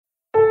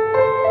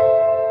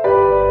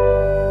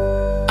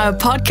A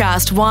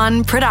Podcast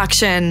One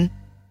production.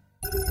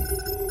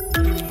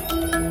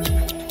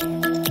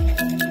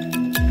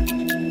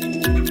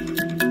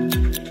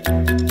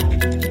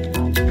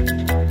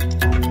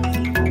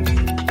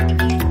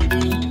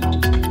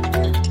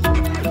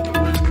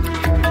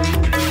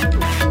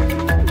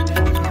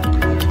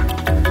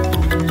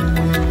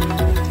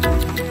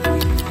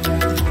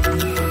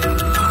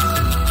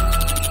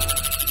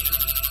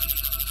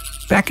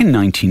 Back in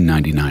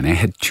 1999, I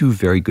had two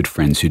very good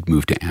friends who'd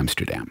moved to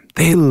Amsterdam.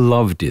 They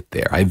loved it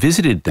there. I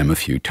visited them a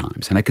few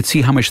times, and I could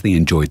see how much they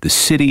enjoyed the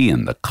city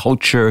and the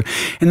culture.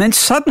 And then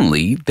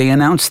suddenly, they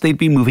announced they'd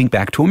be moving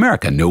back to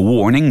America. No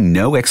warning,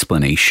 no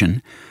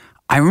explanation.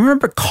 I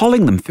remember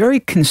calling them very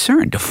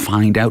concerned to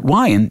find out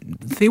why, and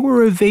they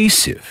were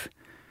evasive.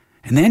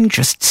 And then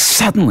just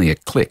suddenly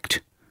it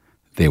clicked.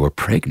 They were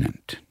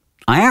pregnant.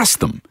 I asked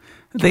them.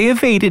 They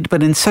evaded,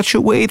 but in such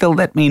a way they'll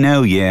let me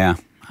know, yeah,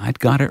 I'd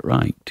got it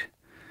right.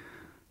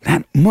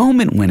 That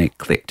moment when it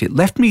clicked, it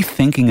left me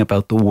thinking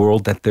about the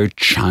world that their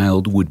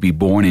child would be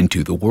born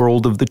into, the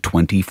world of the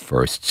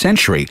 21st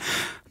century.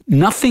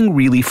 Nothing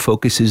really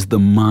focuses the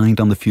mind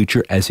on the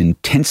future as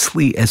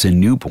intensely as a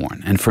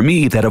newborn. And for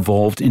me, that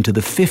evolved into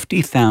the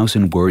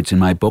 50,000 words in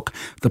my book,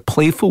 The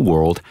Playful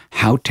World,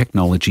 How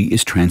Technology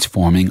is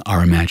Transforming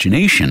Our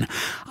Imagination.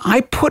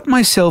 I put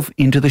myself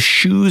into the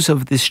shoes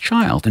of this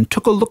child and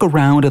took a look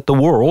around at the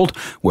world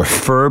where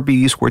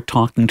Furbies were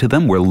talking to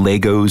them, where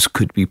Legos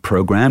could be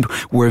programmed,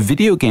 where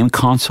video game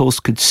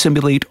consoles could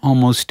simulate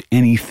almost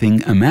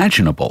anything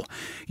imaginable.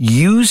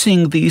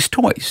 Using these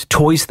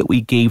toys that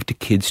we gave to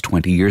kids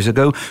 20 years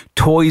ago,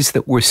 toys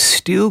that we're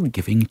still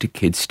giving to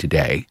kids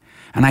today.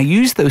 And I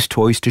used those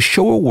toys to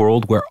show a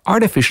world where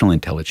artificial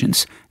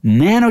intelligence,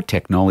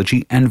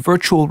 nanotechnology, and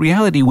virtual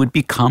reality would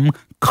become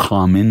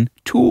common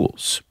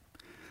tools.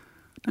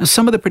 Now,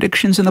 some of the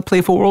predictions in the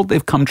playful world,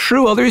 they've come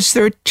true. Others,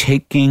 they're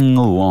taking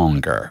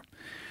longer.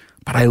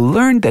 But I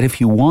learned that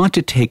if you want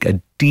to take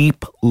a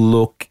deep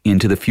look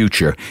into the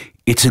future,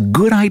 it's a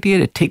good idea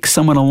to take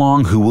someone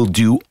along who will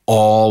do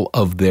all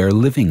of their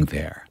living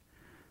there.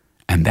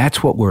 And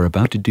that's what we're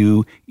about to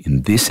do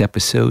in this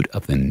episode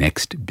of The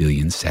Next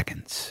Billion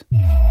Seconds.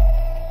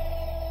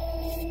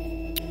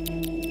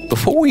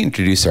 Before we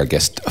introduce our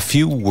guest, a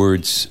few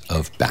words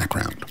of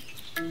background.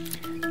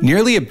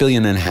 Nearly 1.5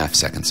 billion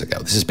seconds ago,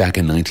 this is back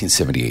in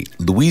 1978,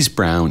 Louise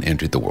Brown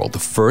entered the world, the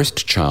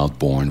first child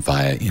born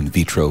via in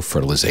vitro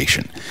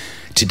fertilization.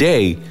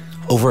 Today,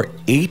 over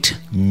 8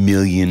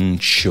 million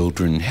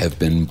children have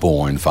been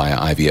born via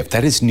IVF.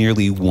 That is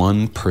nearly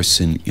 1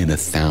 person in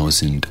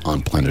 1,000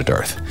 on planet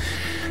Earth.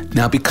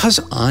 Now,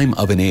 because I'm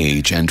of an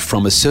age and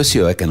from a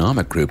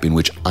socioeconomic group in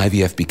which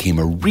IVF became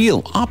a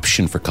real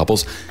option for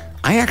couples,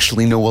 I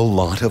actually know a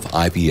lot of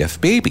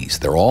IVF babies.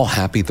 They're all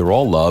happy, they're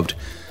all loved,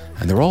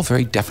 and they're all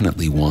very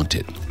definitely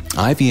wanted.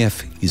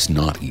 IVF is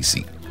not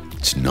easy.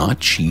 It's not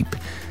cheap.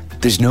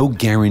 There's no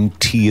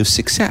guarantee of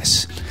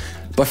success.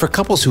 But for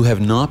couples who have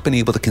not been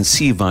able to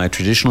conceive via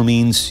traditional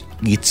means,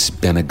 it's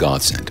been a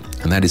godsend.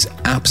 And that is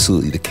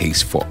absolutely the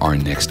case for our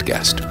next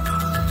guest.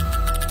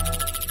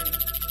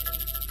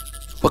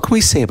 What can we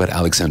say about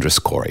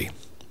Alexandros Corey?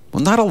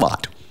 Well, not a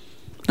lot.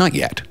 Not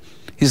yet.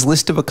 His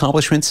list of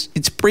accomplishments,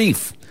 it's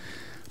brief.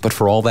 But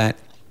for all that,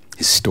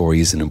 his story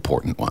is an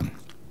important one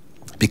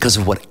because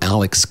of what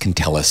Alex can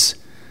tell us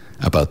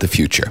about the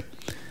future.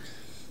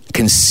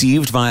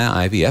 Conceived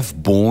via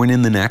IVF, born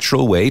in the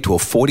natural way to a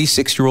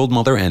 46-year-old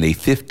mother and a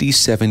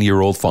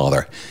 57-year-old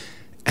father,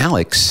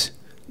 Alex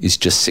is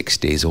just 6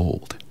 days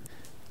old.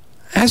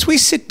 As we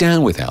sit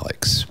down with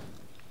Alex,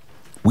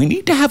 we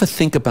need to have a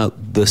think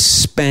about the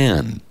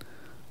span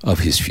of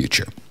his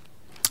future.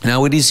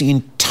 Now, it is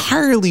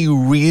entirely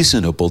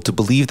reasonable to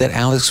believe that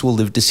Alex will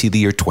live to see the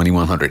year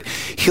 2100.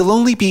 He'll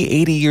only be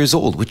 80 years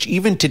old, which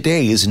even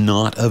today is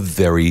not a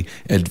very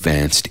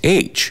advanced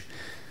age.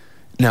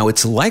 Now,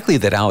 it's likely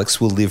that Alex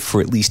will live for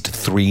at least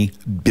 3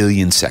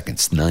 billion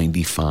seconds,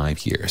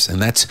 95 years.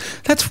 And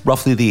that's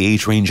roughly the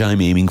age range I'm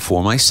aiming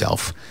for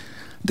myself.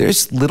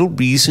 There's little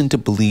reason to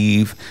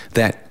believe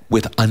that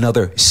with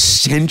another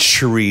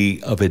century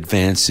of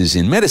advances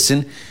in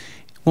medicine,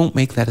 won't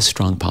make that a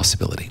strong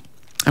possibility.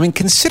 I mean,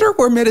 consider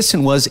where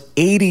medicine was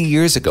 80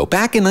 years ago.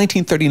 Back in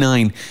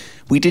 1939,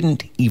 we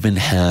didn't even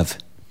have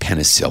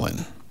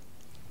penicillin.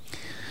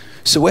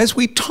 So as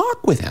we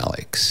talk with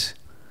Alex,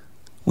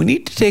 we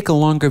need to take a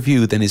longer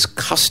view than is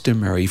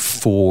customary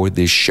for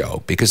this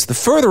show, because the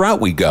further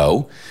out we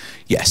go,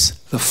 yes,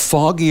 the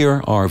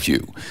foggier our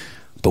view,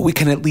 but we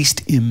can at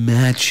least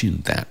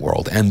imagine that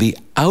world and the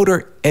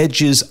outer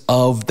edges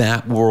of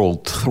that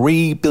world.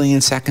 3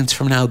 billion seconds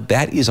from now,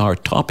 that is our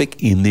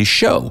topic in this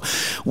show.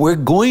 We're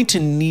going to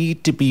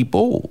need to be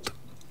bold.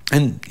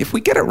 And if we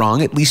get it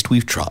wrong, at least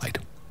we've tried.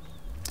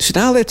 So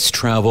now let's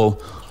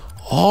travel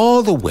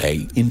all the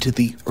way into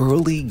the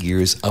early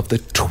years of the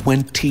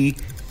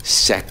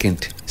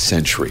 22nd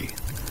century,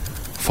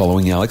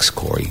 following Alex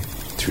Corey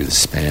through the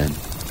span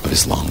of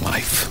his long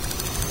life.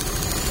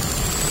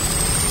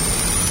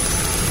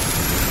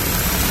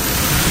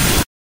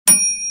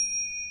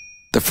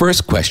 The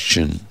first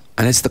question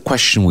And it's the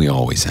question we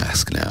always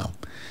ask now.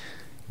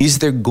 Is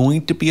there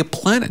going to be a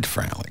planet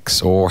for Alex?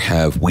 Or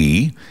have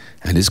we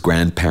and his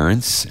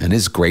grandparents and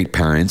his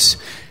great-parents,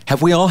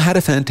 have we all had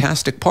a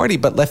fantastic party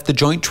but left the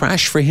joint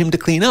trash for him to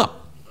clean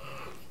up?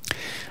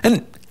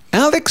 And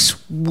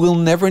Alex will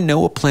never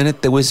know a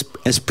planet that was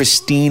as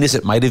pristine as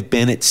it might have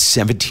been at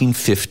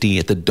 1750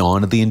 at the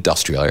dawn of the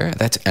industrial era.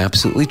 That's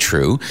absolutely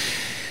true.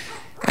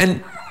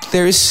 And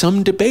there is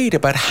some debate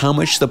about how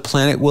much the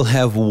planet will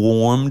have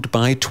warmed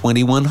by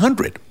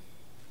 2100.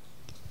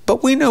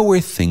 But we know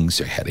where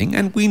things are heading,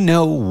 and we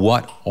know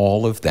what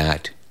all of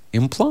that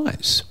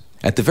implies.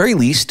 At the very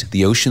least,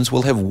 the oceans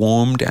will have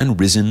warmed and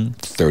risen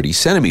 30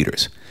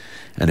 centimeters.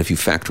 And if you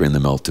factor in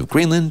the melt of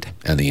Greenland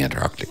and the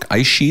Antarctic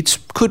ice sheets,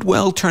 could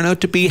well turn out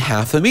to be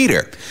half a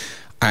meter.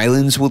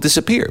 Islands will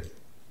disappear.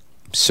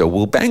 So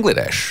will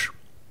Bangladesh,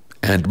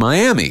 and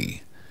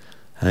Miami,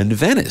 and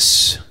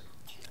Venice,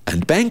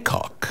 and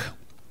Bangkok.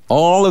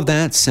 All of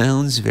that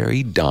sounds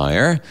very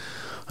dire,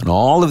 and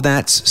all of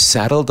that's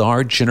saddled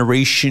our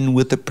generation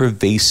with a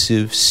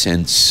pervasive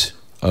sense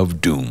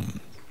of doom.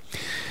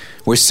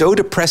 We're so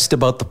depressed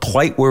about the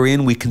plight we're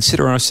in, we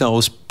consider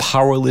ourselves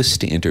powerless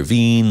to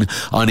intervene,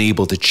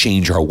 unable to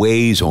change our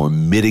ways or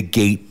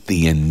mitigate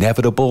the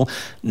inevitable,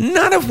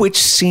 none of which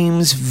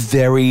seems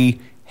very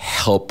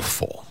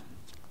helpful.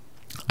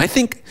 I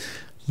think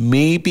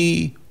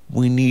maybe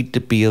we need to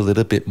be a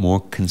little bit more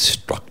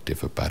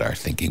constructive about our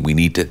thinking. We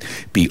need to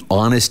be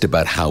honest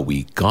about how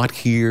we got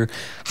here,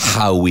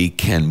 how we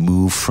can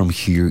move from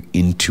here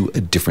into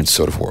a different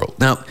sort of world.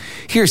 Now,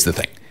 here's the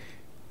thing.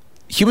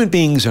 Human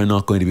beings are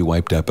not going to be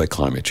wiped out by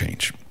climate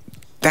change.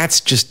 That's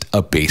just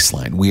a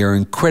baseline. We are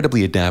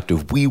incredibly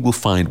adaptive. We will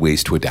find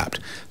ways to adapt.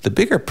 The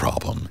bigger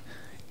problem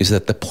is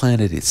that the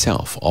planet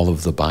itself, all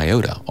of the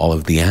biota, all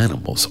of the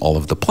animals, all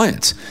of the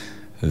plants,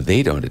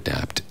 they don't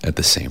adapt at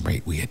the same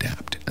rate we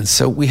adapt. And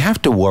so we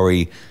have to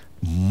worry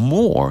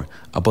more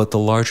about the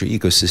larger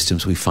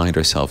ecosystems we find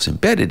ourselves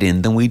embedded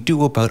in than we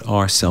do about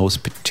ourselves,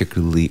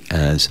 particularly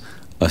as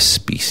a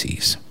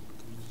species.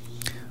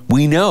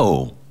 We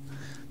know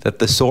that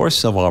the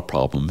source of our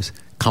problems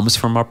comes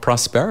from our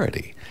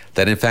prosperity.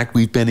 That in fact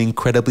we've been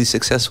incredibly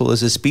successful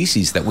as a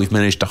species, that we've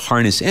managed to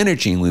harness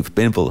energy and we've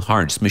been able to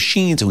harness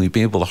machines and we've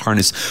been able to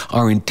harness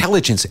our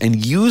intelligence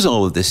and use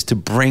all of this to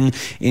bring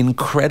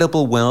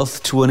incredible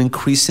wealth to an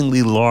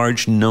increasingly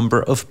large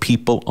number of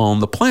people on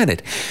the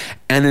planet.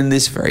 And in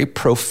this very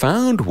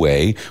profound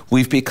way,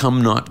 we've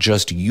become not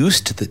just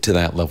used to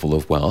that level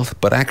of wealth,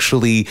 but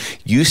actually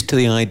used to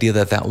the idea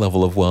that that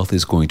level of wealth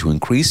is going to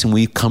increase. And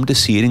we've come to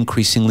see it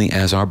increasingly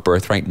as our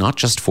birthright, not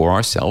just for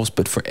ourselves,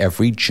 but for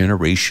every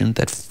generation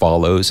that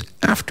follows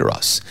after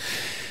us.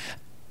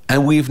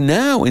 And we've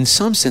now, in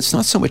some sense,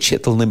 not so much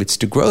hit the limits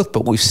to growth,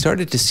 but we've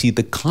started to see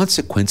the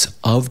consequence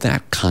of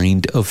that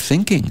kind of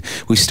thinking.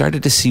 We've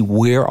started to see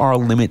where our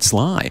limits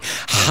lie.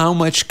 How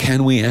much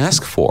can we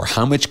ask for?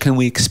 How much can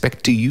we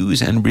expect to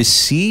use and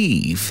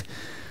receive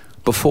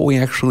before we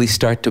actually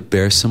start to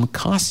bear some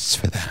costs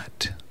for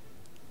that?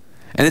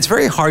 And it's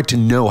very hard to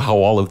know how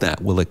all of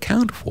that will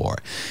account for.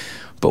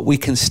 But we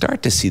can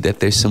start to see that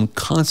there's some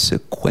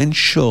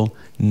consequential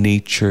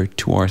nature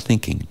to our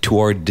thinking, to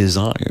our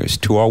desires,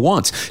 to our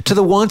wants, to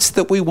the wants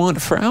that we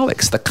want for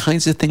Alex, the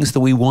kinds of things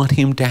that we want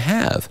him to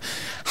have.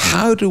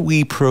 How do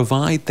we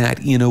provide that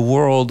in a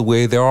world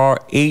where there are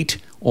 8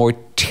 or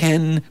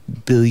 10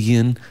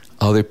 billion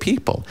other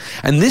people?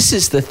 And this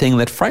is the thing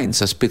that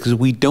frightens us because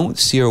we don't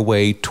see our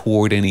way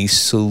toward any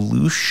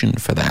solution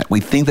for that.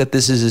 We think that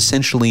this is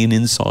essentially an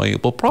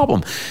insoluble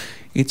problem.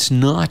 It's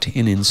not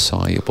an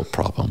insoluble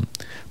problem,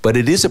 but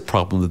it is a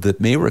problem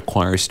that may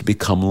require us to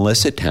become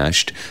less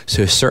attached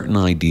to certain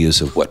ideas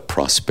of what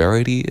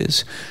prosperity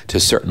is, to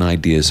certain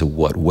ideas of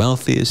what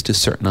wealth is, to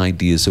certain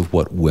ideas of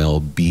what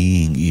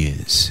well-being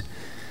is.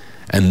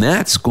 And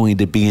that's going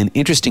to be an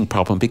interesting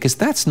problem because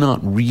that's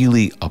not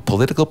really a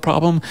political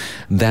problem.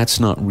 That's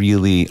not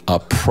really a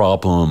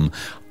problem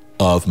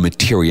of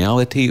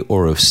materiality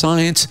or of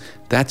science.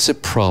 That's a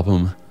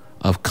problem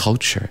of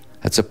culture.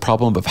 That's a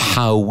problem of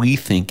how we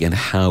think and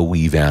how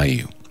we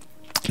value.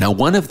 Now,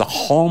 one of the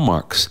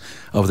hallmarks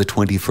of the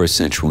 21st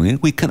century,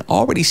 and we can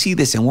already see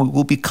this, and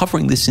we'll be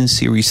covering this in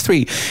Series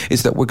 3,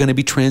 is that we're going to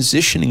be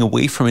transitioning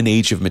away from an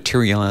age of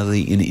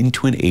materiality and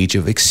into an age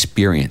of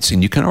experience.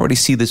 And you can already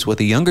see this with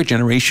a younger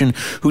generation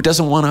who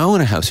doesn't want to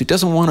own a house, who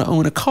doesn't want to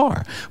own a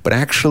car, but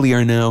actually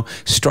are now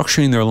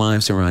structuring their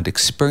lives around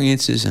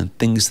experiences and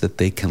things that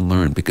they can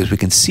learn, because we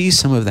can see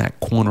some of that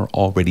corner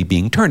already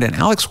being turned. And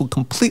Alex will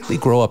completely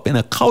grow up in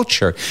a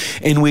culture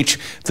in which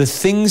the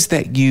things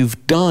that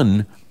you've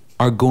done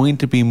are going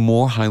to be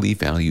more highly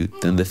valued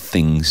than the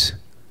things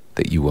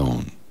that you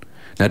own.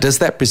 Now, does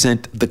that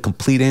present the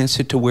complete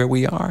answer to where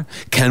we are?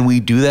 Can we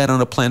do that on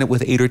a planet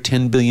with 8 or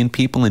 10 billion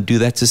people and do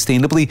that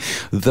sustainably?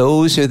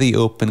 Those are the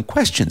open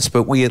questions,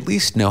 but we at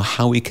least know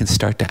how we can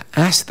start to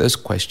ask those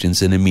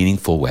questions in a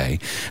meaningful way.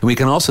 And we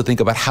can also think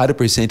about how to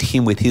present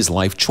him with his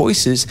life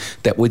choices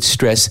that would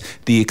stress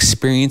the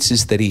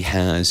experiences that he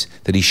has,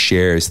 that he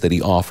shares, that he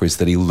offers,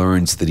 that he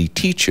learns, that he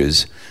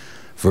teaches,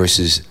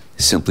 versus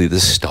simply the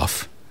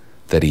stuff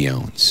that he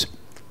owns.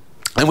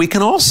 And we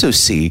can also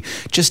see,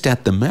 just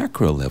at the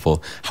macro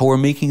level, how we're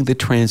making the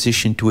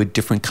transition to a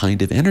different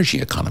kind of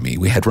energy economy.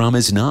 We had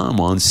Ramez Naam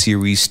on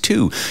Series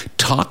 2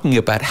 talking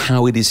about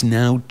how it is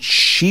now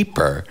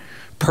cheaper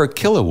per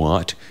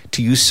kilowatt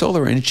to use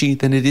solar energy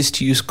than it is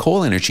to use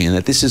coal energy, and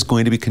that this is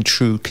going to be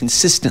true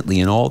consistently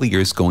in all the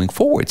years going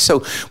forward.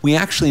 So we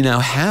actually now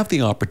have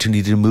the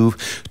opportunity to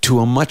move to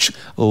a much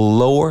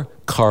lower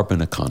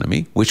carbon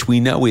economy, which we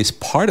know is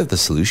part of the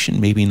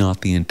solution, maybe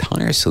not the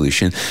entire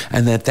solution,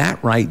 and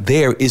that right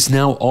there is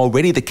now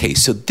already the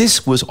case. So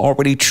this was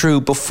already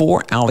true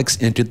before Alex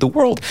entered the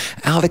world.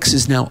 Alex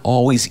is now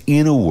always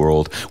in a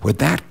world where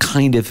that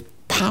kind of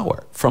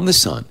power from the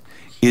sun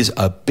is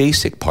a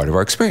basic part of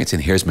our experience.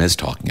 And here's Mez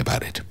talking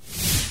about it.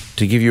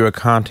 To give you a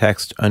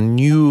context, a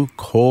new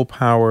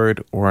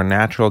coal-powered or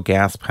natural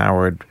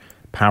gas-powered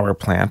power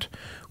plant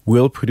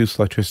will produce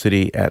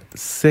electricity at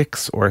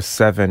 6 or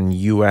 7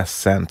 US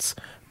cents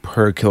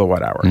per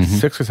kilowatt hour,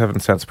 6 or 7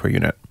 cents per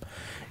unit.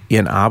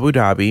 In Abu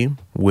Dhabi,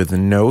 with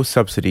no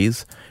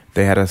subsidies,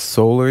 they had a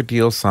solar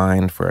deal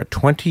signed for a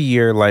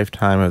 20-year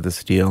lifetime of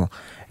this deal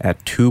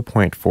at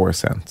 2.4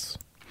 cents.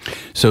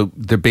 So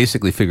they're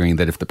basically figuring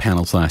that if the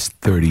panels last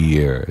 30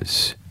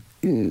 years,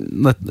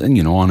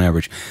 on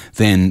average,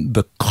 then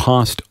the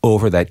cost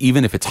over that,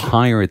 even if it's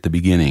higher at the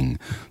beginning,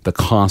 the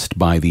cost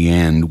by the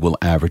end will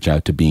average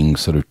out to being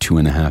sort of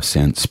 2.5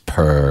 cents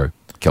per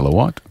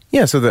kilowatt.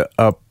 Yeah, so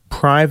a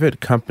private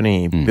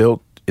company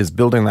is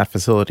building that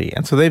facility.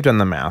 And so they've done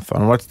the math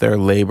on what's their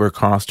labor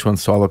cost to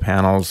install the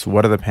panels,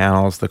 what are the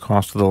panels, the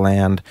cost of the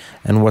land,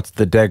 and what's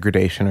the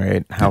degradation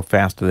rate, how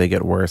fast do they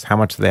get worse, how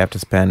much do they have to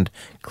spend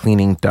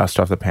cleaning dust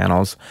off the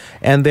panels.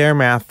 And their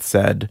math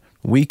said,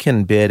 we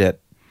can bid at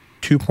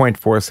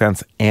 2.4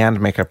 cents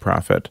and make a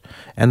profit.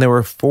 And there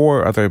were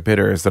 4 other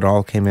bidders that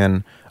all came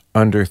in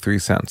under 3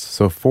 cents.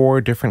 So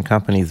 4 different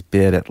companies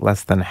bid at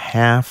less than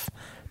half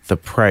the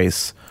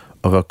price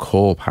of a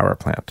coal power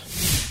plant.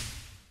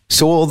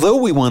 So although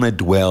we want to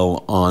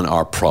dwell on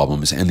our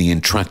problems and the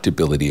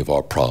intractability of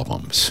our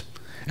problems,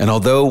 and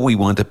although we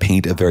want to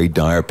paint a very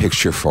dire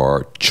picture for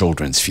our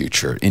children's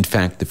future, in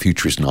fact, the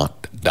future is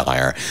not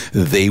dire.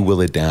 They will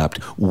adapt,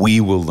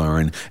 we will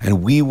learn,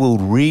 and we will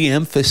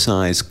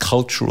re-emphasize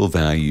cultural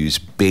values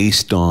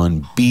based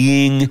on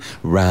being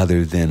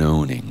rather than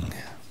owning.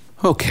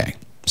 Okay,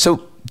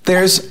 so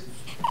there's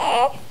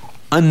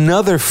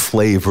another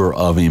flavor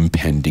of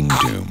impending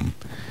doom,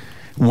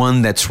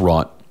 one that's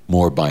wrought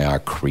more by our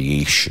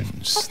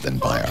creations than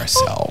by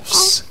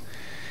ourselves.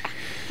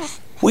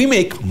 We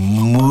make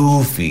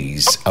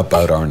movies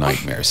about our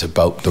nightmares,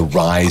 about the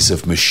rise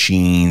of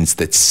machines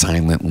that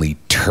silently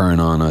turn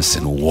on us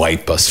and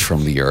wipe us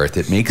from the earth.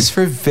 It makes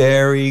for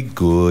very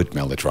good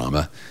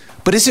melodrama.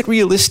 But is it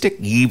realistic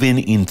even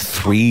in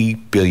 3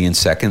 billion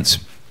seconds?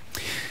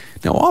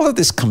 Now, all of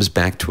this comes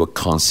back to a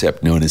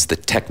concept known as the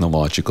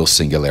technological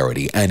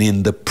singularity. And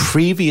in the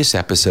previous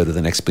episode of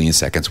The Next Billion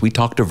Seconds, we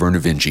talked to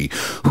Werner Vinge,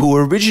 who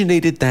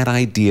originated that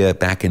idea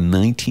back in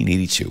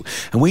 1982.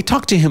 And we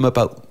talked to him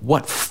about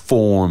what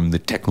form the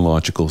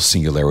technological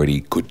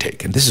singularity could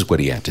take. And this is what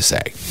he had to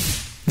say.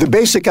 The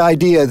basic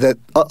idea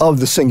of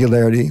the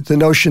singularity, the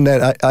notion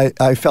that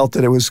I felt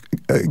that it was,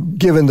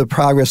 given the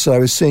progress that I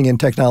was seeing in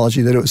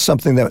technology, that it was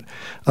something that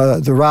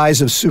the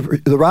rise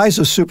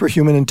of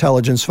superhuman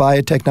intelligence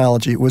via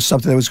technology was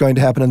something that was going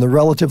to happen in the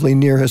relatively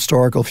near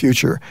historical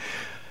future.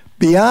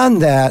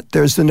 Beyond that,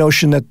 there's the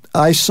notion that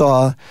I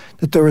saw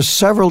that there were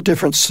several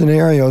different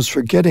scenarios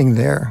for getting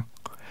there.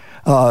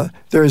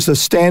 There's the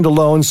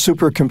standalone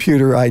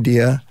supercomputer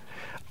idea.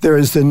 There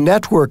is the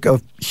network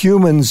of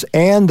humans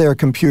and their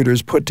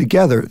computers put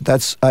together.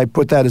 I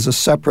put that as a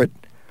separate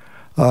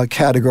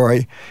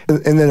category.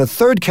 And then a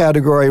third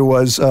category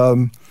was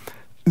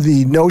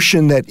the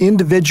notion that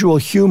individual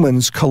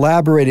humans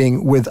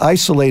collaborating with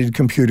isolated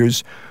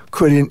computers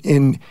could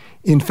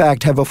in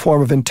fact have a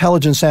form of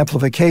intelligence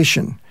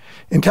amplification.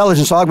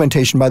 Intelligence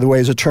augmentation, by the way,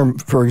 is a term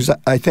for,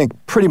 I think,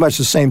 pretty much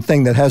the same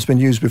thing that has been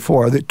used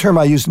before. The term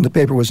I used in the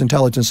paper was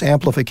intelligence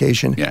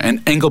amplification. Yeah,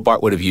 and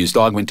Engelbart would have used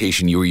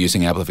augmentation. You were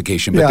using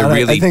amplification, but they're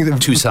really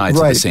two sides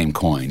of the same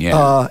coin.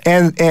 Yeah.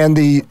 And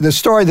the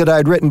story that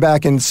I'd written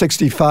back in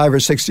 65 or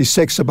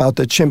 66 about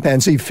the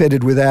chimpanzee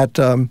fitted with that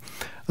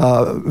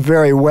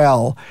very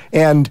well.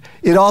 And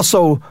it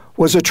also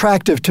was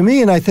attractive to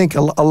me, and I think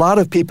a lot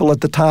of people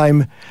at the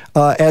time,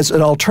 as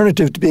an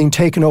alternative to being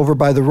taken over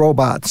by the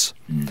robots.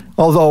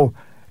 Although,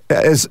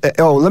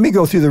 let me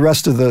go through the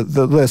rest of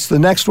the list. The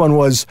next one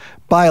was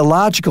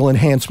biological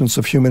enhancements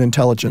of human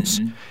intelligence.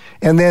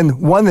 And then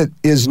one that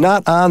is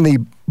not on the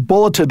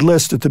bulleted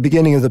list at the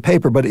beginning of the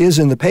paper, but is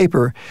in the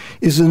paper,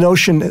 is the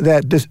notion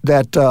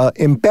that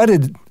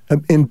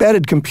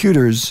embedded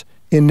computers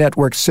in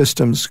network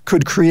systems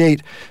could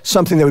create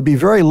something that would be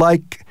very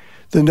like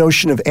the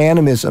notion of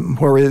animism,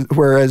 where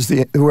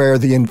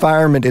the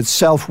environment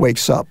itself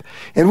wakes up.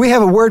 And we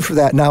have a word for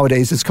that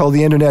nowadays. It's called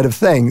the Internet of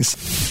Things.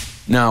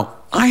 Now,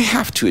 I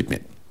have to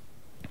admit,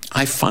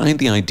 I find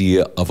the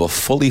idea of a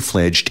fully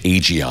fledged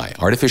AGI,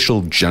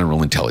 artificial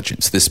general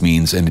intelligence. This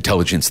means an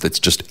intelligence that's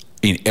just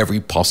in every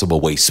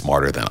possible way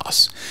smarter than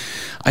us.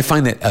 I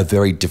find that a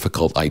very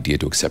difficult idea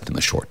to accept in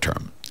the short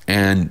term,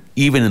 and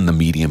even in the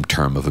medium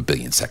term of 1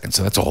 billion seconds.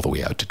 So that's all the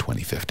way out to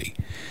 2050.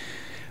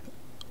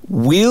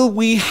 Will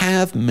we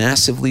have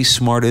massively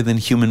smarter than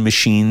human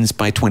machines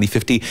by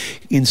 2050?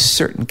 In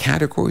certain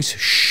categories,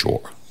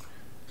 sure.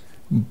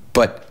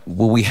 But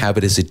will we have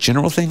it as a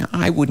general thing?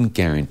 I wouldn't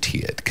guarantee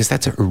it, because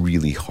that's a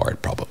really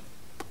hard problem.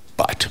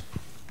 But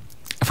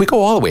if we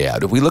go all the way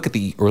out, if we look at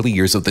the early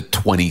years of the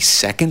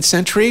 22nd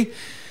century,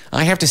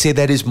 I have to say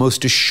that is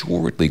most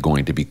assuredly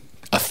going to be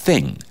a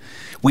thing.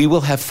 We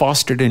will have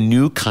fostered a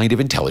new kind of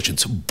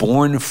intelligence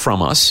born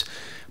from us,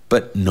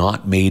 but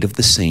not made of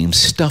the same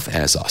stuff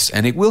as us.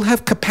 And it will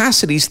have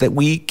capacities that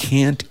we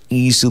can't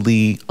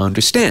easily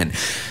understand.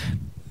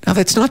 Now,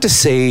 that's not to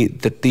say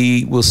that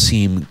they will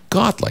seem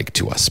godlike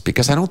to us,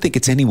 because I don't think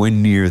it's anywhere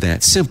near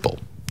that simple.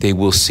 They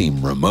will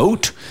seem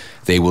remote,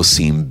 they will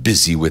seem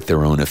busy with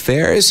their own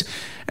affairs,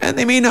 and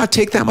they may not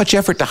take that much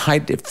effort to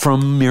hide it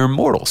from mere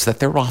mortals, that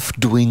they're off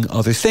doing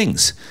other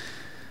things.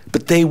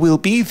 But they will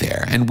be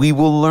there, and we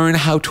will learn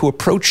how to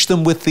approach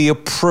them with the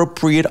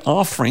appropriate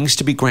offerings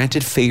to be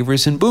granted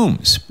favors and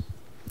boons.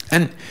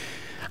 And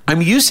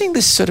I'm using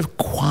this sort of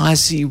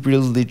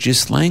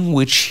quasi-religious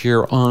language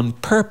here on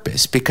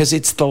purpose, because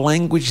it's the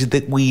language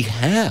that we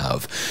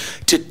have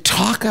to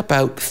talk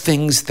about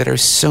things that are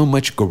so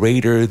much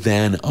greater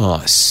than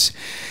us.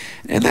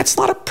 And that's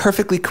not a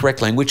perfectly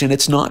correct language, and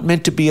it's not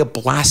meant to be a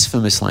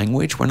blasphemous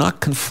language. We're not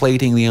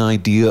conflating the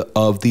idea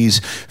of these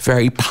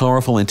very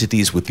powerful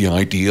entities with the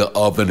idea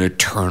of an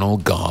eternal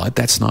God.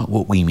 That's not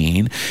what we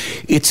mean.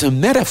 It's a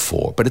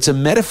metaphor, but it's a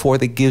metaphor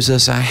that gives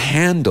us a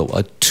handle,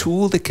 a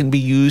tool that can be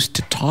used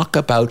to talk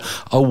about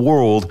a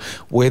world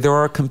where there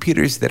are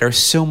computers that are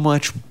so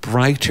much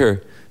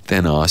brighter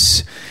than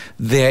us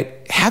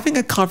that having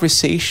a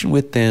conversation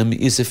with them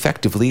is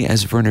effectively,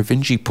 as Werner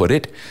Vinge put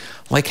it,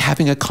 like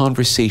having a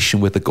conversation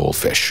with a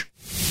goldfish.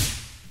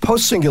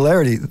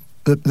 Post-singularity,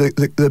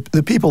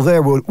 the people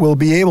there will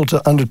be able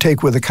to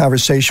undertake with a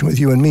conversation with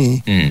you and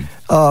me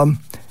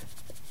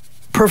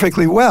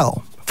perfectly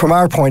well, from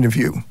our point of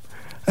view.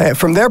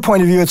 From their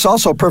point of view, it's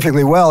also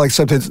perfectly well,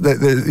 except that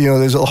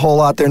there's a whole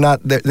lot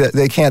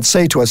they can't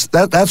say to us.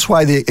 That's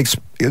why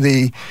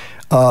the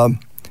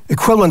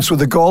equivalence with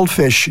the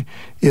goldfish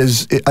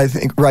is, I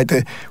think, right.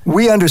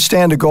 We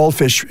understand the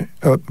goldfish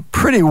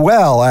pretty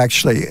well,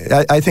 actually.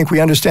 I think we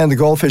understand the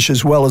goldfish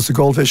as well as the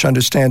goldfish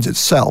understands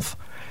itself.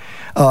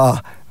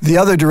 The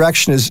other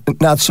direction is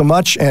not so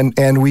much, and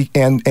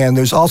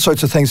there's all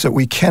sorts of things that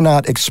we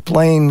cannot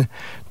explain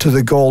to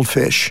the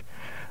goldfish.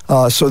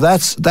 So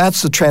that's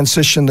the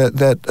transition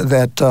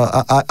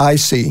that I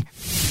see.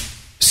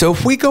 So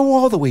if we go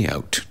all the way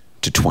out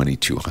to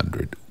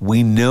 2200,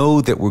 we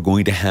know that we're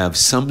going to have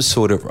some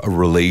sort of a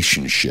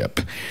relationship,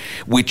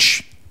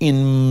 which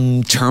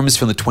in terms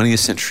from the 20th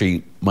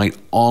century might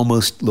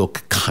almost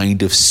look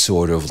kind of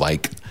sort of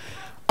like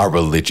a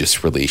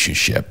religious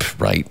relationship,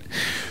 right?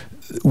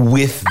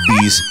 With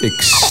these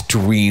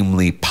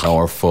extremely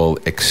powerful,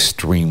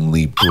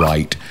 extremely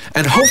bright,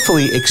 and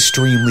hopefully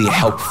extremely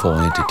helpful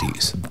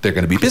entities. They're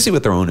going to be busy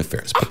with their own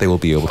affairs, but they will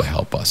be able to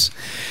help us.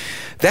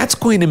 That's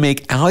going to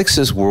make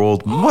Alex's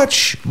world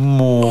much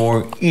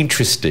more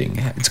interesting.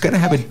 It's going to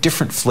have a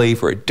different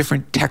flavor, a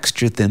different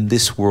texture than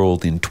this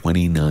world in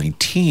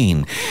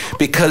 2019,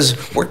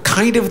 because we're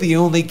kind of the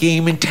only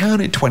game in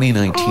town in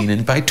 2019,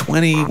 and by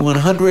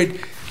 2100,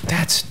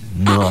 that's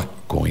not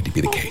going to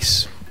be the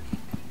case.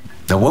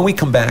 Now, when we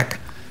come back,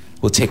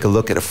 we'll take a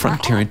look at a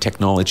frontier in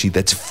technology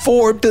that's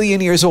 4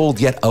 billion years old,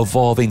 yet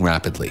evolving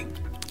rapidly.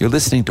 You're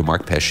listening to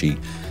Mark Pesce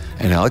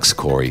and Alex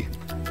Corey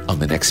on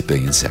The Next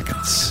Billion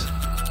Seconds.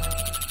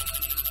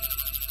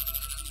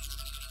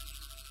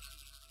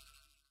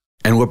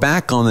 And we're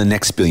back on The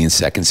Next Billion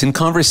Seconds in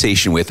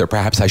conversation with, or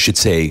perhaps I should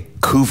say,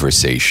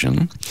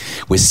 conversation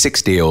with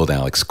 6-day-old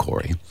Alex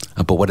Corey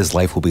about what his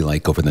life will be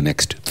like over the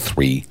next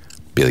 3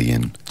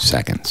 billion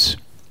seconds.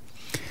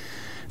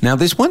 Now,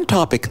 there's one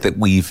topic that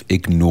we've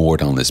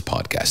ignored on this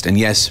podcast. And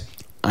yes,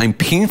 I'm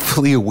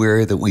painfully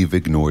aware that we've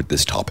ignored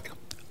this topic: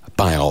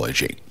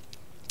 biology.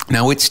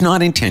 Now, it's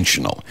not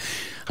intentional.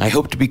 I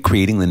hope to be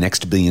creating The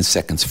Next Billion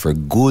Seconds for a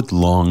good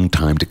long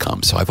time to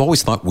come. So I've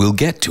always thought we'll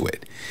get to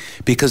it,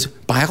 because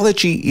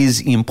biology is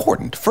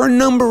important for a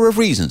number of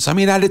reasons. I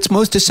mean, at its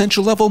most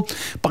essential level,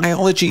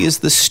 biology is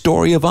the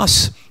story of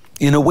us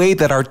in a way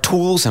that our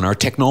tools and our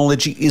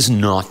technology is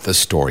not the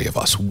story of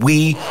us.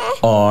 We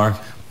are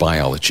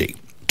biology.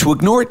 To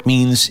ignore it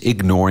means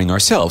ignoring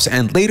ourselves.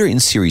 And later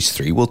in Series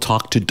 3, we'll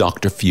talk to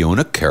Dr.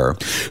 Fiona Kerr,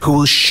 who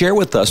will share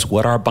with us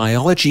what our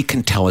biology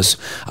can tell us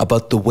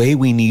about the way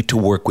we need to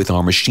work with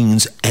our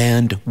machines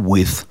and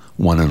with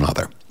one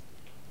another.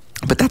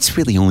 But that's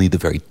really only the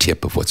very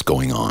tip of what's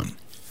going on.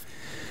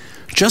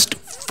 Just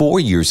 4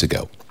 years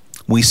ago,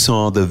 we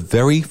saw the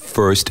very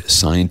first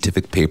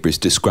scientific papers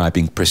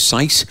describing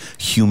precise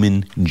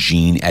human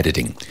gene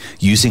editing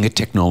using a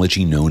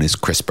technology known as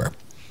CRISPR.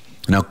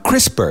 Now,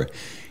 CRISPR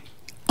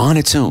on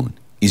its own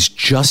is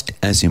just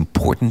as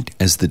important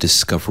as the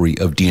discovery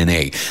of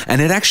DNA.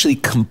 And it actually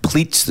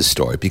completes the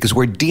story, because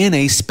where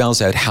DNA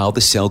spells out how the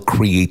cell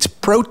creates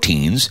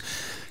proteins,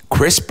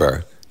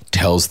 CRISPR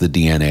tells the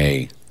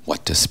DNA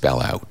what to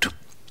spell out.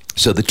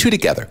 So the two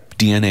together,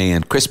 DNA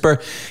and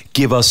CRISPR,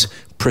 give us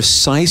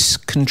precise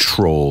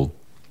control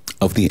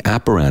of the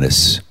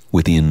apparatus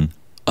within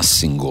a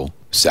single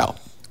cell.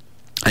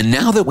 And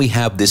now that we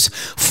have this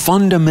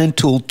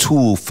fundamental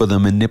tool for the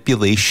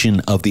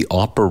manipulation of the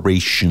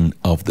operation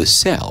of the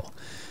cell,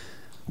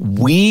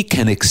 we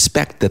can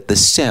expect that the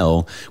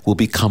cell will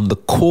become the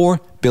core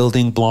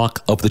building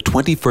block of the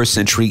 21st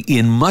century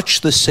in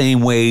much the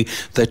same way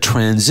the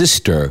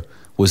transistor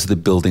was the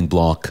building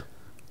block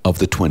of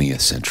the 20th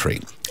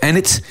century. And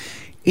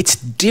it's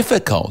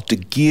difficult to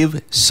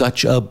give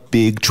such a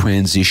big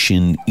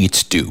transition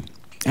its due.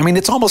 I mean,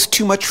 it's almost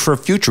too much for a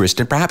futurist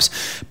and perhaps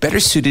better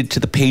suited to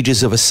the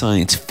pages of a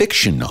science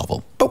fiction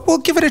novel. But we'll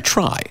give it a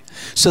try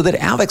so that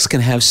Alex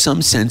can have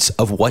some sense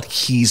of what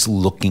he's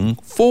looking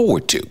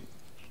forward to.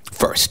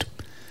 First,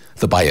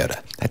 the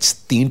biota. That's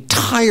the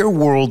entire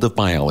world of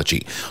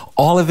biology.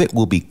 All of it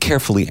will be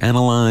carefully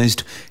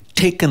analyzed,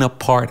 taken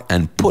apart,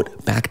 and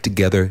put back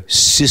together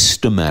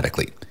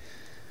systematically.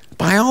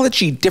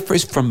 Biology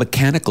differs from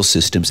mechanical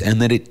systems in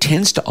that it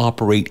tends to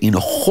operate in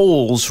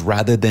wholes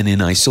rather than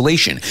in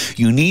isolation.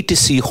 You need to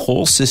see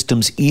whole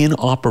systems in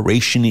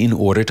operation in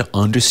order to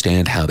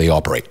understand how they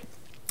operate.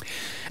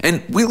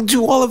 And we'll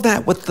do all of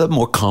that with the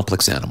more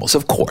complex animals,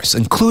 of course,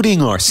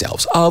 including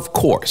ourselves, of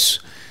course.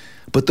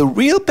 But the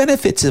real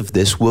benefits of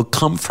this will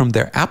come from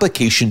their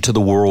application to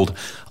the world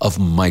of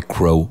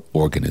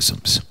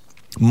microorganisms.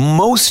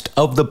 Most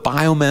of the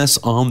biomass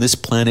on this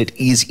planet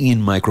is in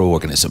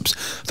microorganisms.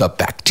 The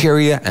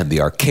bacteria and the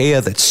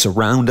archaea that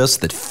surround us,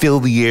 that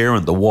fill the air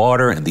and the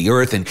water and the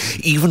earth and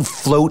even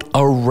float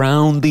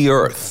around the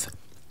earth.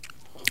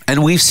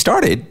 And we've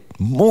started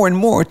more and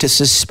more to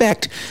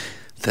suspect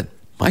that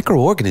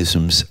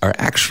microorganisms are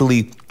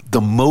actually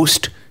the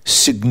most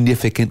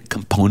significant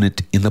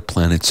component in the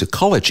planet's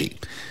ecology.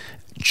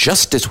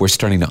 Just as we're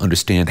starting to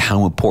understand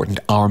how important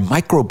our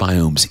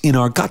microbiomes in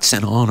our guts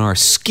and on our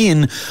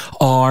skin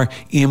are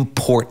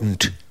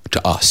important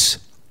to us.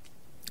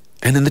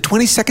 And in the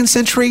 22nd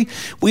century,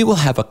 we will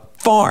have a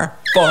far,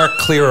 far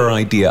clearer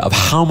idea of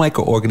how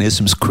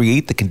microorganisms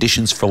create the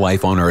conditions for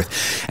life on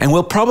Earth. And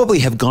we'll probably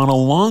have gone a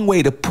long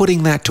way to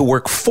putting that to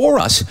work for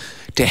us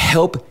to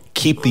help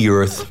keep the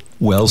Earth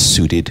well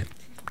suited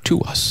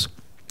to us.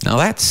 Now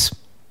that's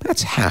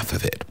half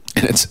of it.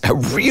 And it's a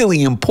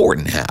really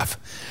important half.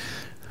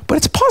 But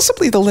it's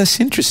possibly the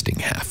less interesting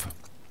half.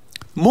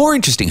 More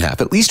interesting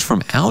half, at least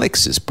from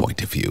Alex's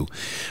point of view,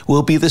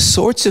 will be the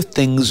sorts of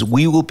things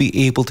we will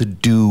be able to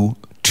do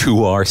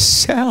to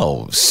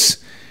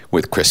ourselves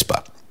with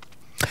CRISPR.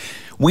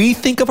 We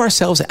think of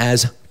ourselves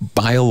as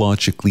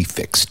biologically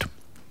fixed.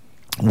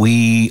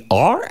 We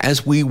are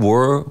as we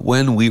were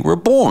when we were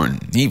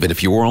born, even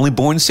if you were only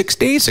born 6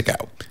 days ago.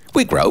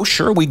 We grow,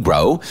 sure we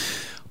grow,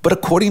 but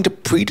according to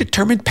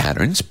predetermined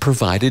patterns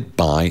provided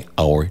by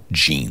our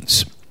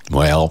genes.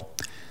 Well,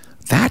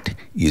 that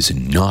is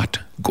not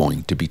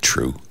going to be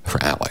true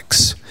for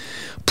Alex.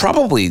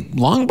 Probably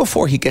long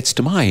before he gets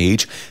to my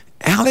age,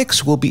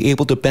 Alex will be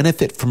able to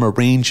benefit from a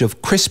range of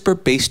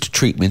CRISPR-based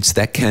treatments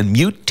that can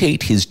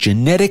mutate his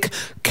genetic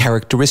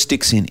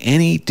characteristics in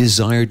any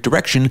desired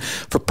direction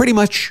for pretty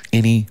much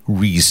any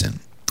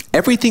reason.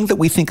 Everything that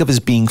we think of as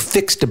being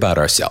fixed about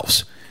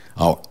ourselves,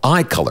 our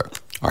eye color,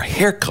 our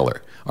hair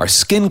color, our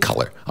skin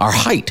color, our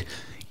height,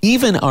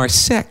 even our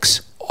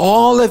sex,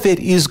 all of it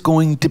is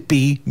going to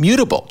be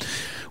mutable.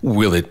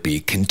 Will it be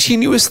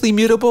continuously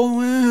mutable?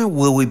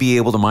 Will we be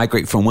able to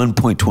migrate from one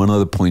point to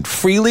another point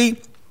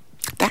freely?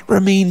 That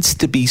remains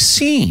to be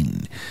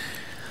seen.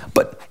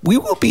 But we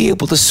will be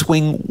able to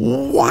swing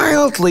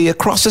wildly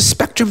across a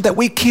spectrum that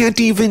we can't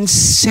even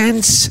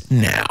sense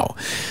now.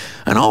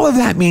 And all of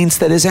that means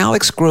that as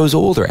Alex grows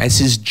older, as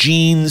his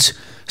genes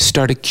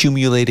start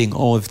accumulating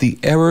all of the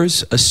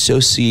errors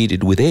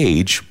associated with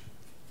age,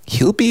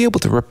 he'll be able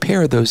to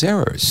repair those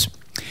errors.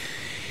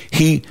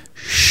 He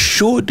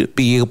should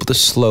be able to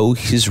slow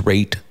his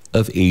rate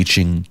of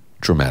aging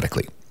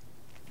dramatically.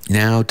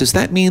 Now, does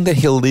that mean that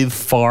he'll live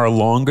far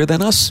longer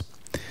than us?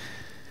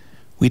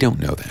 We don't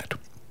know that.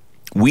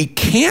 We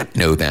can't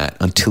know that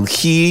until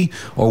he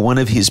or one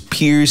of his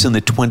peers in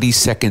the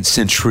 22nd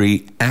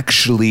century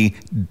actually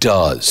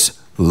does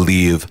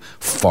live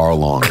far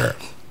longer.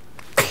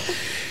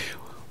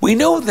 We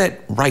know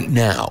that right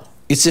now,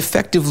 it's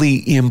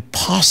effectively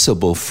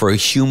impossible for a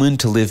human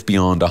to live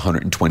beyond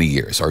 120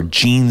 years. Our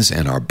genes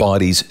and our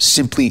bodies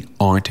simply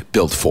aren't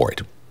built for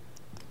it.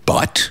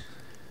 But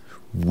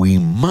we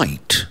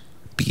might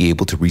be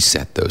able to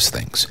reset those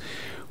things.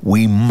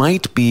 We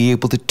might be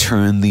able to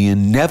turn the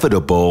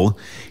inevitable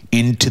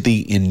into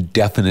the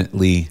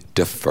indefinitely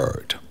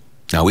deferred.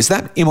 Now, is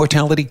that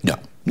immortality?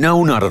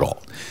 No, not at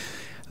all.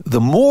 The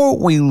more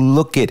we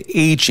look at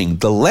aging,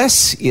 the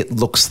less it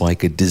looks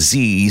like a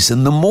disease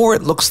and the more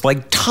it looks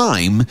like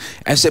time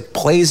as it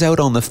plays out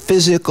on the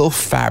physical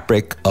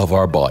fabric of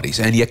our bodies.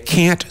 And you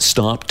can't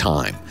stop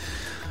time.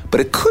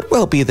 But it could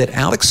well be that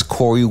Alex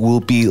Corey will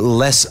be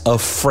less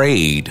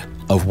afraid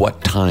of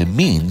what time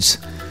means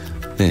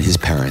than his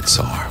parents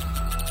are.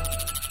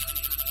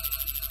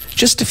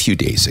 Just a few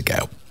days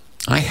ago,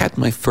 I had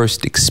my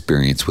first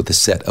experience with a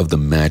set of the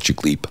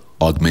Magic Leap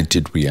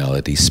augmented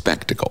reality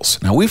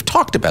spectacles. Now, we've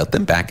talked about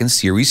them back in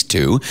Series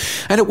 2,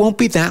 and it won't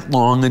be that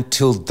long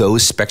until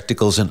those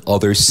spectacles and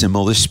other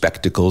similar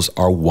spectacles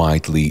are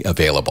widely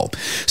available.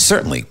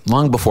 Certainly,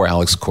 long before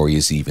Alex Corey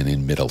is even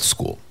in middle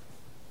school.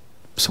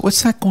 So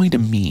what's that going to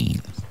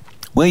mean?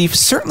 Well, you've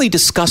certainly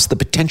discussed the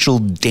potential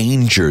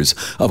dangers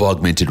of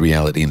augmented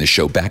reality in the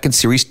show back in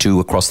Series 2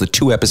 across the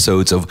 2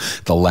 episodes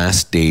of The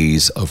Last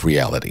Days of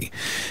Reality.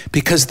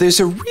 Because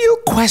there's a real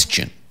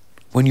question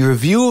when your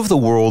view of the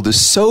world is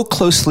so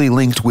closely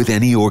linked with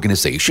any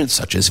organization,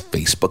 such as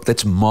Facebook,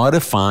 that's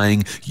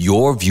modifying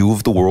your view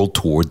of the world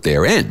toward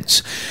their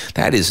ends.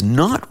 That is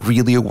not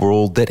really a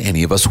world that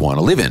any of us want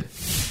to live in.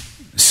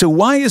 So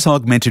why is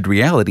augmented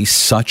reality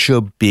such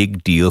a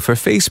big deal for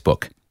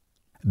Facebook?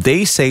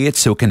 They say it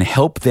so it can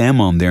help them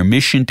on their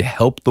mission to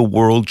help the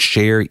world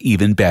share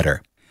even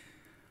better.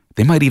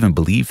 They might even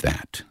believe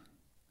that.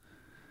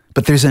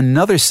 But there's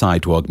another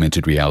side to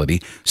augmented reality,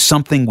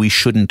 something we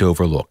shouldn't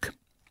overlook.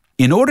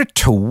 In order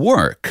to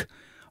work,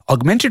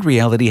 augmented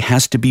reality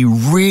has to be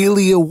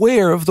really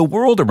aware of the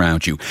world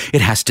around you.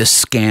 It has to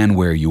scan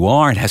where you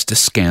are. It has to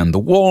scan the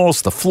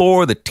walls, the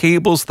floor, the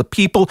tables, the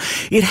people.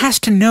 It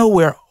has to know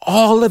where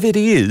all of it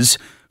is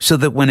so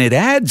that when it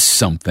adds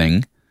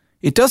something,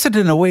 it does it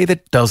in a way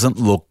that doesn't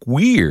look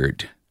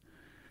weird.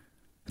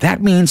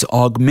 That means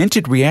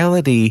augmented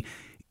reality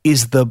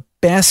is the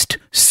best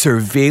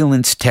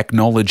surveillance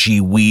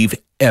technology we've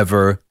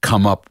ever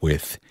come up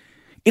with.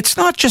 It's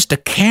not just a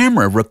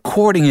camera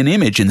recording an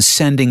image and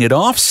sending it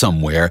off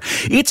somewhere.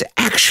 It's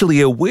actually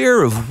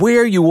aware of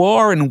where you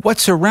are and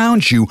what's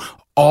around you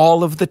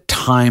all of the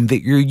time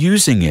that you're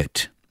using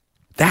it.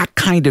 That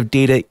kind of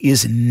data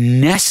is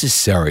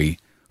necessary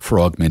for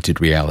augmented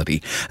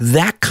reality.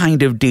 That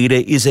kind of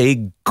data is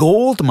a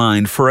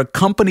goldmine for a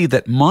company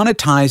that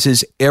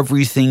monetizes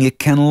everything it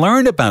can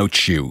learn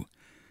about you.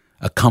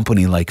 A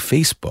company like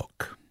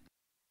Facebook.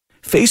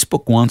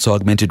 Facebook wants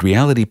augmented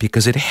reality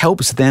because it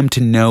helps them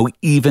to know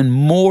even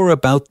more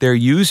about their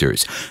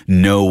users,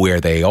 know where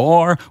they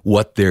are,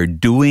 what they're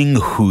doing,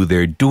 who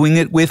they're doing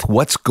it with,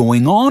 what's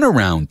going on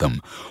around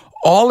them.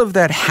 All of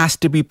that has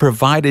to be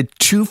provided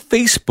to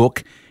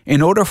Facebook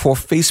in order for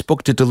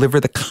Facebook to deliver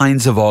the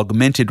kinds of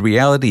augmented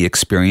reality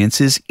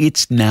experiences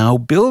it's now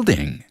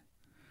building.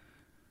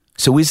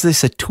 So is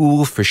this a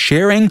tool for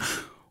sharing,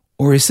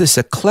 or is this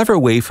a clever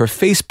way for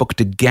Facebook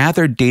to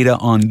gather data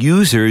on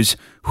users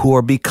who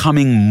are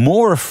becoming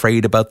more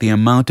afraid about the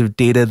amount of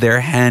data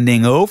they're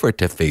handing over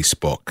to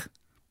Facebook?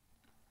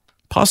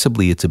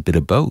 Possibly it's a bit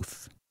of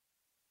both.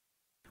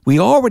 We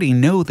already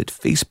know that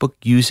Facebook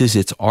uses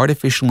its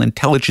artificial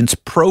intelligence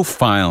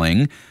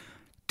profiling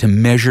to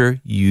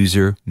measure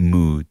user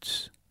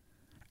moods.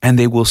 And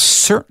they will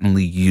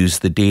certainly use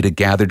the data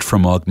gathered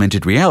from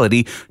augmented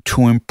reality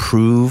to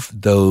improve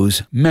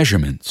those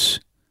measurements.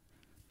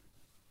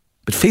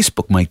 But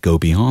Facebook might go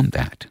beyond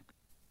that.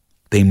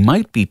 They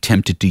might be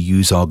tempted to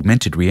use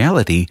augmented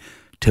reality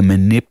to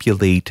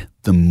manipulate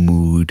the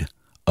mood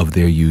of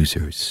their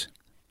users.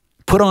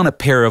 Put on a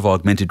pair of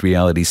augmented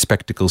reality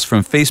spectacles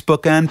from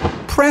Facebook and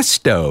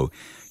presto,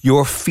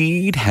 your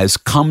feed has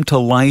come to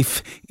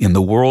life in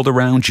the world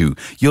around you.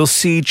 You'll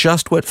see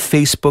just what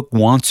Facebook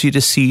wants you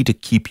to see to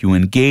keep you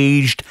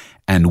engaged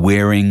and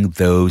wearing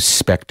those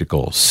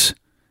spectacles.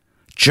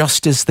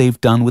 Just as they've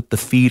done with the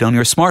feed on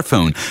your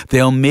smartphone.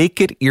 They'll make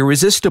it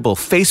irresistible.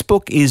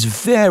 Facebook is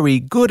very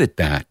good at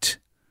that.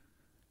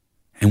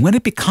 And when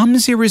it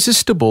becomes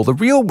irresistible, the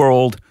real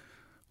world,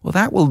 well,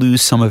 that will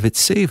lose some of its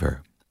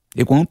savor.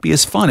 It won't be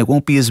as fun. It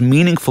won't be as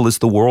meaningful as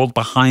the world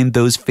behind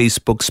those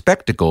Facebook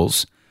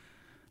spectacles.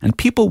 And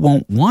people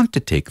won't want to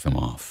take them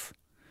off.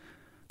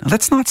 Now,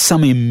 that's not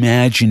some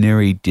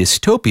imaginary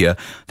dystopia.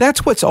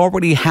 That's what's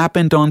already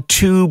happened on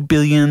 2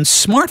 billion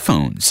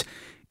smartphones.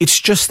 It's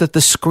just that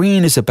the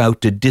screen is about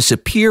to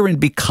disappear and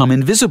become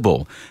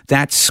invisible.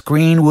 That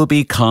screen will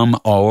become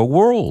our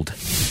world.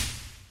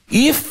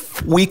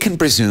 If we can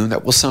presume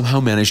that we'll somehow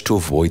manage to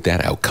avoid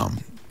that outcome,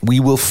 we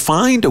will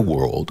find a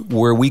world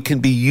where we can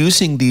be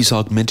using these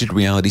augmented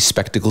reality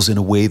spectacles in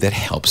a way that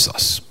helps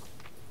us.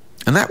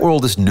 And that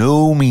world is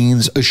no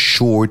means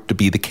assured to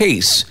be the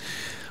case,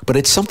 but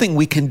it's something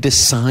we can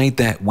decide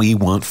that we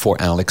want for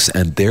Alex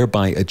and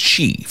thereby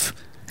achieve.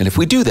 And if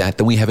we do that,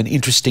 then we have an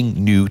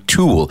interesting new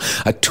tool,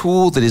 a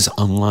tool that is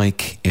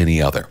unlike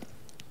any other.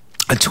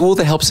 A tool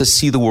that helps us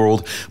see the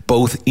world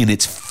both in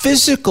its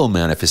physical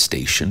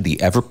manifestation, the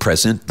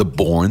ever-present, the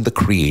born, the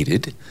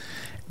created,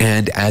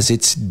 and as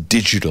its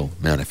digital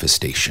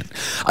manifestation.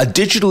 A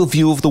digital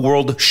view of the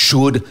world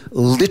should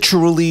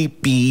literally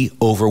be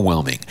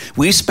overwhelming.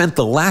 We spent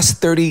the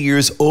last 30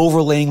 years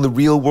overlaying the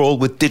real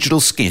world with digital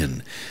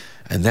skin,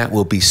 and that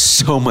will be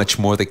so much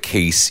more the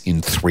case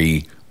in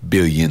 3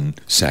 billion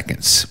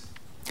seconds.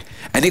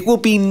 And it will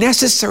be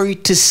necessary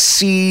to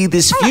see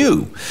this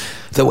view,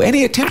 though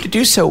any attempt to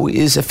do so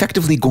is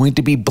effectively going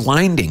to be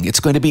blinding.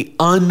 It's going to be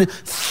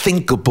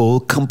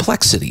unthinkable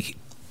complexity.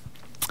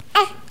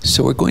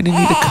 So we're going to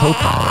need a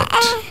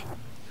co-pilot.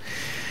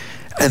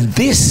 And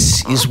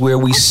this is where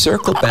we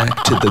circle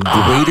back to the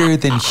greater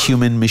than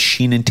human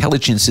machine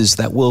intelligences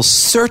that we'll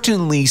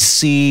certainly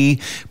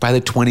see by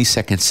the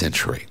 22nd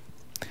century.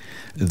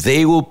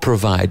 They will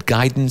provide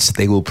guidance.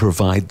 They will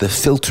provide the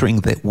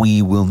filtering that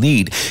we will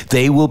need.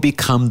 They will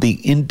become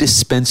the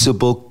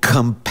indispensable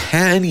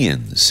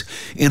companions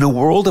in a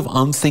world of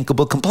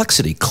unthinkable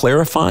complexity,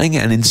 clarifying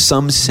and in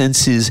some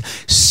senses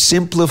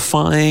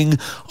simplifying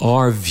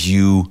our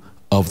view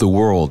of the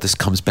world. This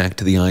comes back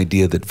to the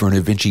idea that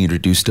Werner Vinci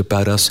introduced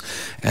about us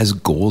as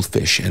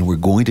goldfish, and we're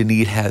going to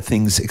need to have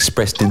things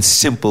expressed in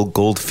simple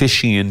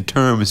goldfishian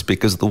terms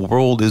because the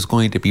world is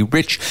going to be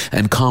rich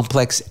and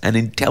complex and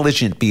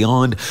intelligent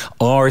beyond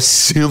our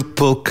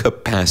simple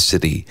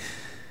capacity.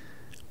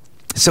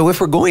 So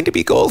if we're going to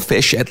be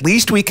goldfish, at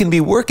least we can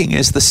be working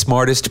as the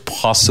smartest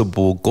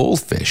possible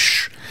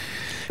goldfish.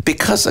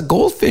 Because a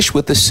goldfish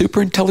with a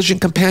super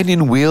intelligent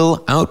companion will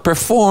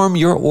outperform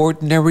your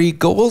ordinary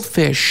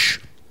goldfish.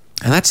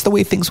 And that's the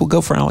way things will go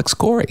for Alex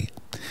Corey.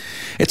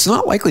 It's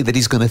not likely that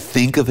he's going to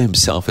think of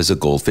himself as a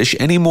goldfish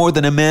any more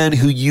than a man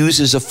who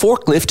uses a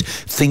forklift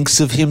thinks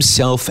of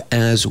himself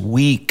as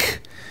weak.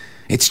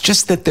 It's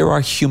just that there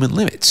are human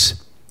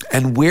limits.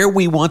 And where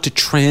we want to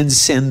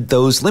transcend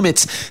those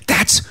limits,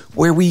 that's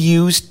where we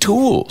use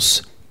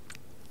tools.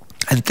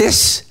 And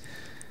this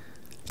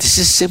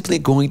is simply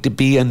going to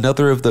be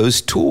another of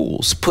those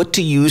tools put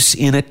to use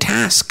in a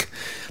task.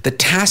 The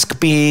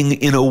task being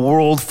in a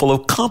world full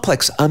of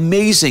complex,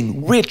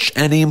 amazing, rich,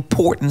 and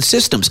important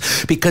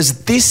systems,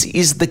 because this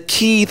is the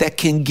key that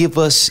can give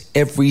us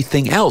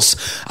everything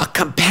else. A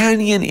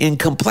companion in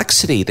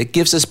complexity that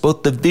gives us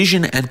both the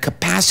vision and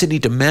capacity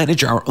to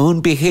manage our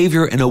own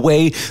behavior in a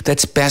way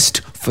that's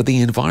best for the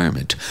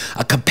environment.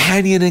 A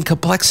companion in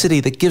complexity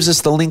that gives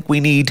us the link we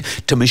need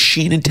to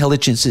machine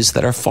intelligences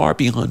that are far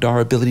beyond our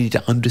ability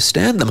to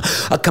understand them.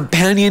 A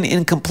companion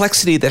in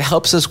complexity that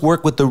helps us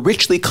work with the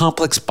richly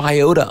complex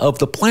biota of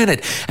the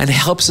planet and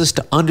helps us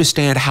to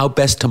understand how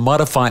best to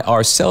modify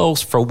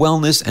ourselves for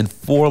wellness and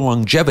for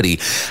longevity.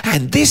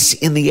 And this,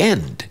 in the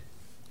end,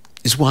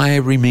 is why I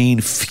remain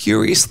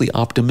furiously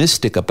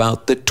optimistic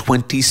about the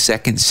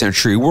 22nd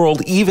century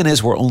world, even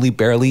as we're only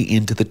barely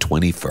into the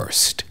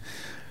 21st.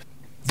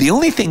 The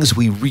only things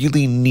we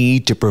really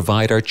need to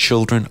provide our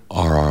children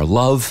are our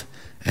love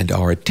and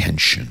our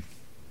attention.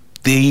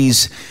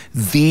 These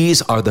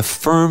are the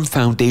firm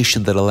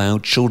foundation that allow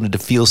children to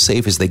feel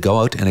safe as they go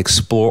out and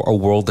explore a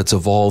world that's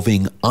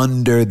evolving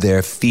under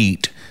their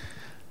feet.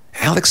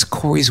 Alex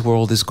Corey's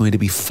world is going to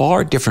be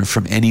far different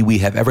from any we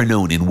have ever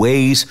known in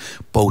ways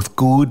both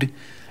good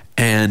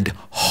and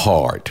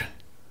hard.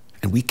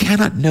 And we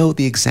cannot know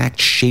the exact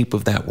shape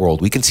of that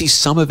world. We can see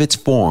some of its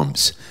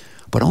forms,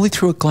 but only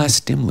through a glass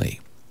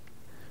dimly.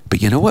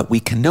 But you know what? We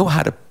can know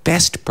how to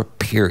best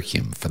prepare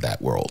him for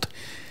that world.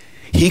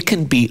 He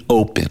can be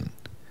open.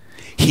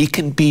 He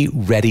can be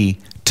ready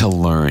to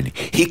learn.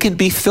 He can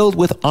be filled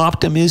with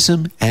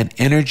optimism and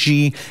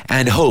energy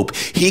and hope.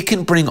 He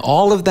can bring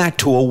all of that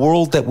to a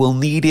world that will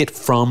need it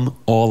from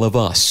all of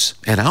us.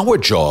 And our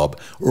job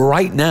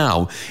right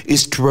now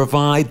is to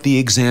provide the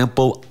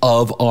example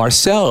of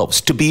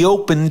ourselves, to be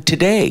open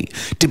today,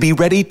 to be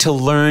ready to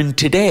learn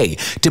today,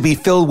 to be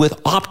filled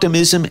with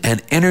optimism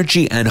and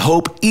energy and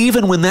hope,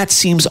 even when that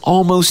seems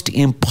almost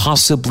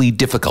impossibly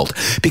difficult.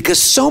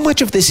 Because so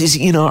much of this is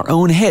in our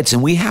own heads,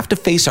 and we have to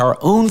face our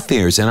own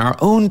fears and our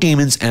own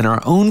demons and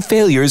our own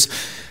failures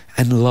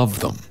and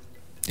love them.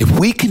 If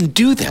we can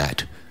do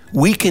that,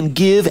 we can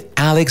give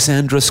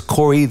Alexandros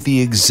Corey the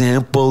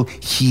example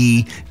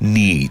he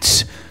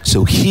needs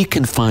so he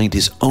can find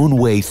his own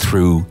way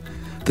through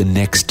the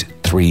next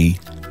 3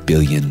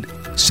 billion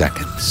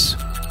seconds.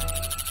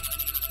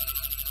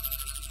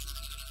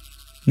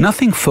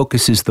 Nothing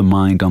focuses the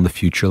mind on the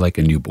future like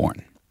a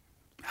newborn.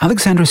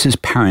 Alexandros'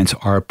 parents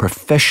are a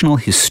professional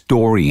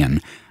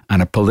historian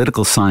and a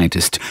political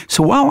scientist.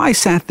 So while I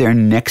sat there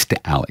next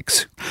to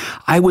Alex,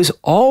 I was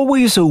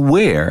always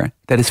aware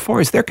that as far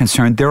as they're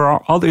concerned, there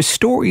are other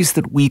stories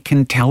that we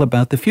can tell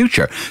about the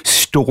future,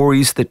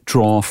 stories that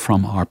draw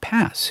from our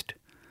past.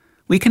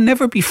 We can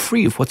never be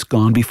free of what's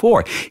gone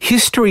before.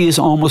 History is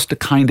almost a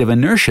kind of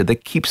inertia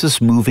that keeps us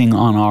moving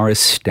on our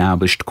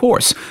established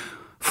course.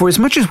 For as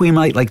much as we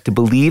might like to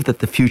believe that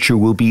the future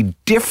will be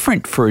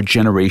different for a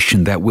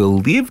generation that will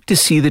live to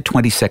see the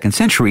 22nd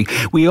century,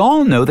 we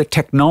all know that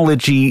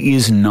technology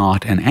is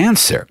not an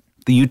answer.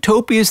 The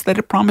utopias that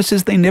it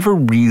promises, they never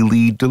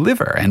really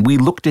deliver. And we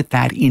looked at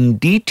that in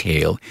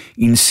detail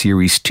in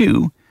Series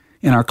 2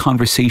 in our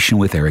conversation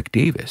with Eric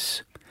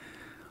Davis.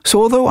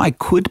 So although I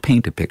could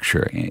paint a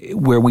picture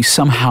where we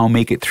somehow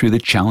make it through the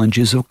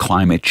challenges of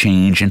climate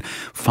change and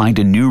find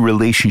a new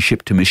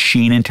relationship to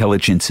machine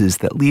intelligences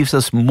that leaves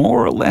us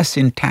more or less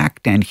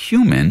intact and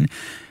human,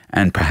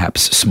 and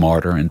perhaps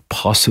smarter and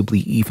possibly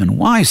even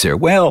wiser,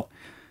 well,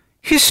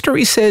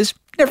 history says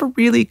never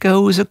really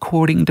goes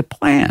according to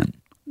plan.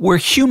 We're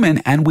human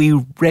and we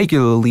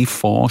regularly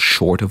fall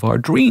short of our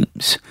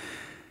dreams.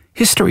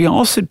 History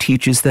also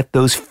teaches that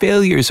those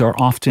failures are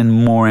often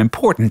more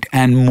important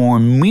and more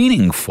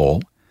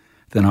meaningful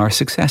than our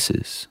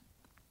successes.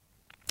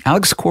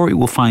 Alex Corey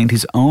will find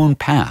his own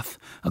path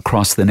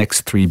across the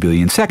next 3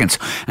 billion seconds,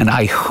 and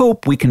I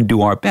hope we can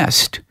do our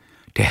best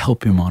to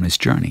help him on his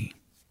journey.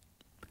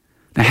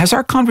 Now, has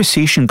our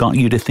conversation got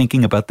you to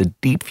thinking about the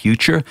deep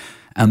future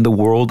and the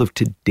world of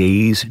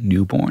today's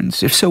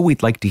newborns? If so,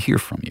 we'd like to hear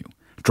from you.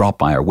 Drop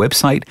by our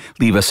website,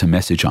 leave us a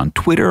message on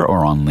Twitter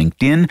or on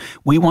LinkedIn.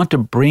 We want to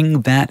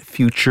bring that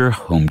future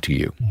home to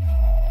you.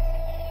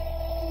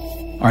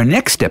 Our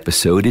next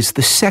episode is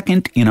the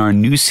second in our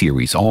new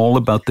series all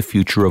about the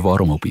future of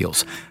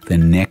automobiles, the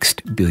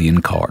next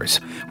billion cars.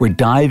 We're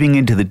diving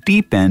into the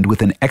deep end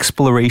with an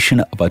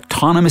exploration of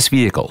autonomous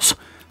vehicles,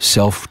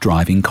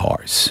 self-driving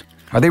cars.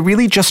 Are they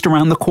really just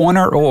around the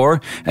corner,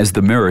 or, as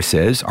the mirror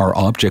says, are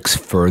objects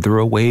further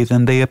away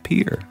than they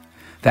appear?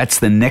 That's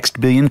the next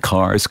billion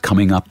cars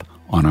coming up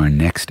on our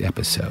next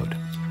episode.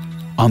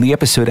 On the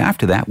episode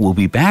after that, we'll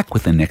be back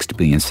with the next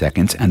billion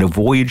seconds and a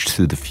voyage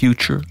through the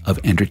future of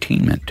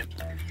entertainment.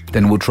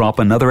 Then we'll drop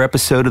another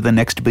episode of the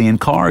next billion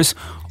cars,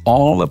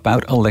 all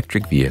about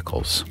electric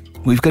vehicles.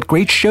 We've got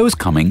great shows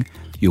coming.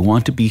 You'll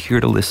want to be here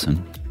to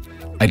listen.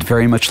 I'd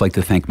very much like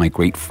to thank my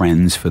great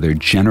friends for their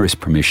generous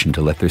permission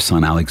to let their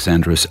son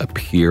Alexandros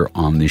appear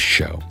on this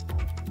show.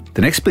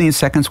 The Next Billion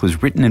Seconds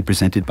was written and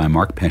presented by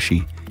Mark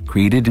Pesce,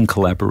 created in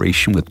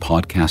collaboration with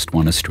Podcast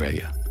One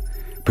Australia.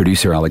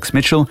 Producer Alex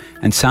Mitchell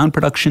and sound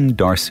production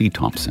Darcy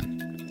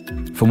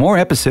Thompson. For more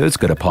episodes,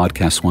 go to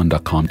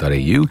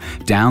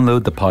podcastone.com.au,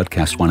 download the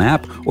Podcast One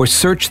app, or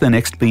search The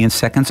Next Billion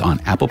Seconds on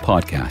Apple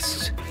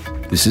Podcasts.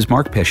 This is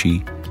Mark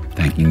Pesce,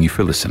 thanking you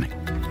for listening.